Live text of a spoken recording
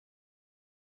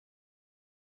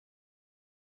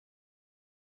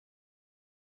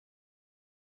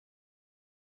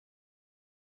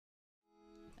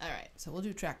Alright, so we'll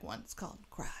do track 1. It's called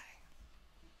Cry.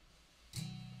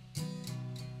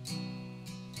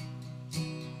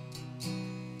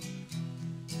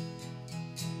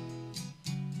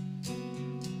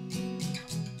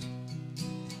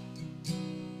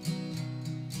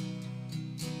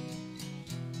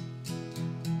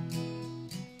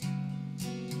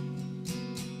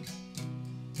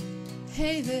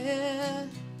 Hey there,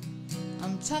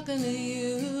 I'm talking to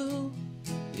you.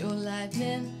 Your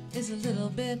lightning is a little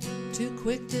bit too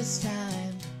quick this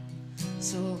time.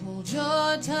 So hold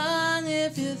your tongue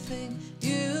if you think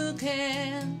you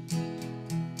can.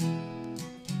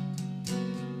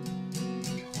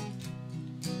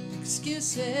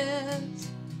 Excuses,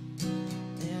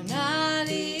 they're not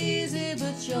easy,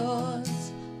 but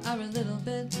yours are a little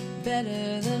bit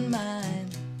better than mine.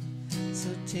 So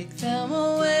take them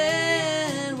away,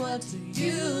 and what do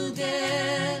you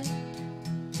get?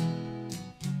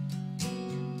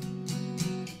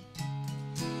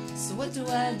 So what do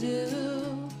I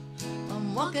do?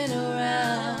 I'm walking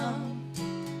around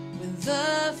with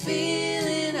the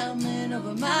feeling I'm in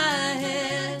over my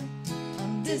head.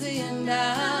 I'm dizzy and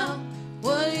down.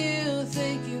 What do you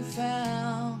think you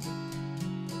found?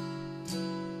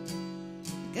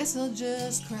 Guess I'll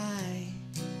just cry.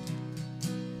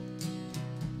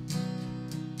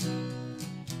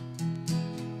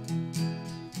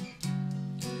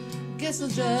 Guess I'll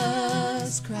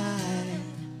just cry.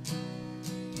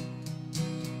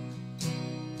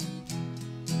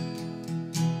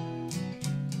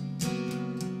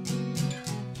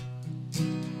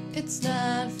 It's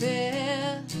not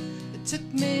fair, it took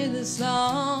me this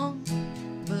long,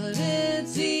 but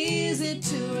it's easy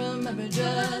to remember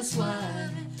just why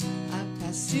I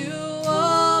passed you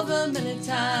over many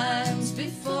times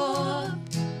before.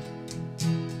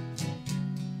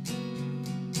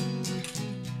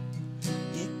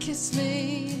 Kiss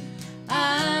me,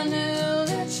 I knew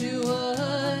that you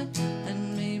would,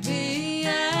 and maybe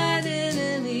I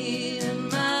didn't even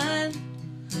mind,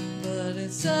 but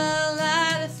it's a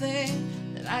lie to think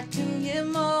that I can get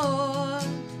more.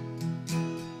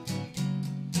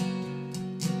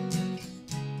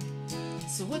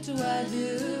 So what do I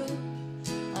do?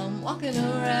 I'm walking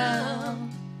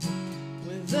around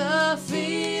with the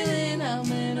feeling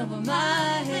I'm in over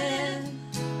my head.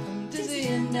 I'm dizzy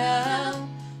and down.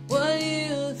 What do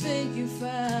you think you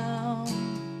found?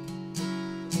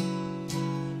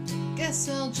 Guess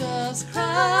I'll just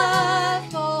cry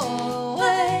for a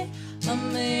way I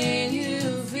made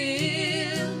you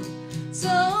feel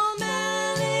so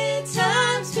many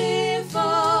times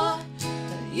before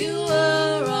that you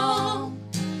were wrong.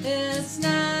 It's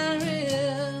not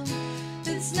real.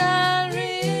 It's not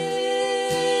real.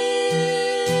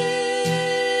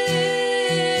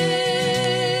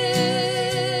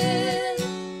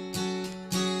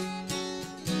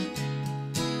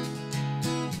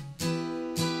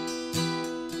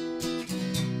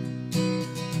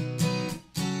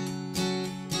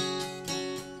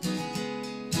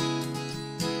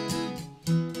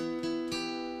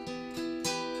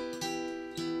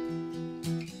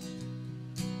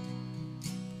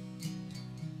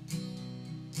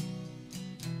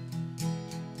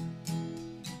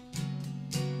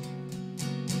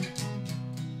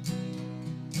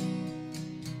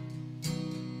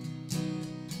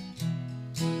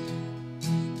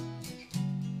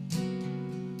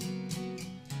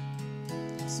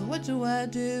 So what do I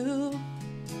do?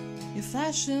 You're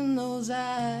flashing those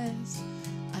eyes.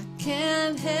 I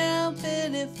can't help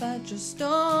it if I just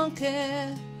don't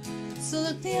care. So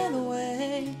look the other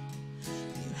way.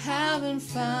 You haven't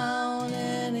found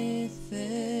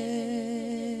anything.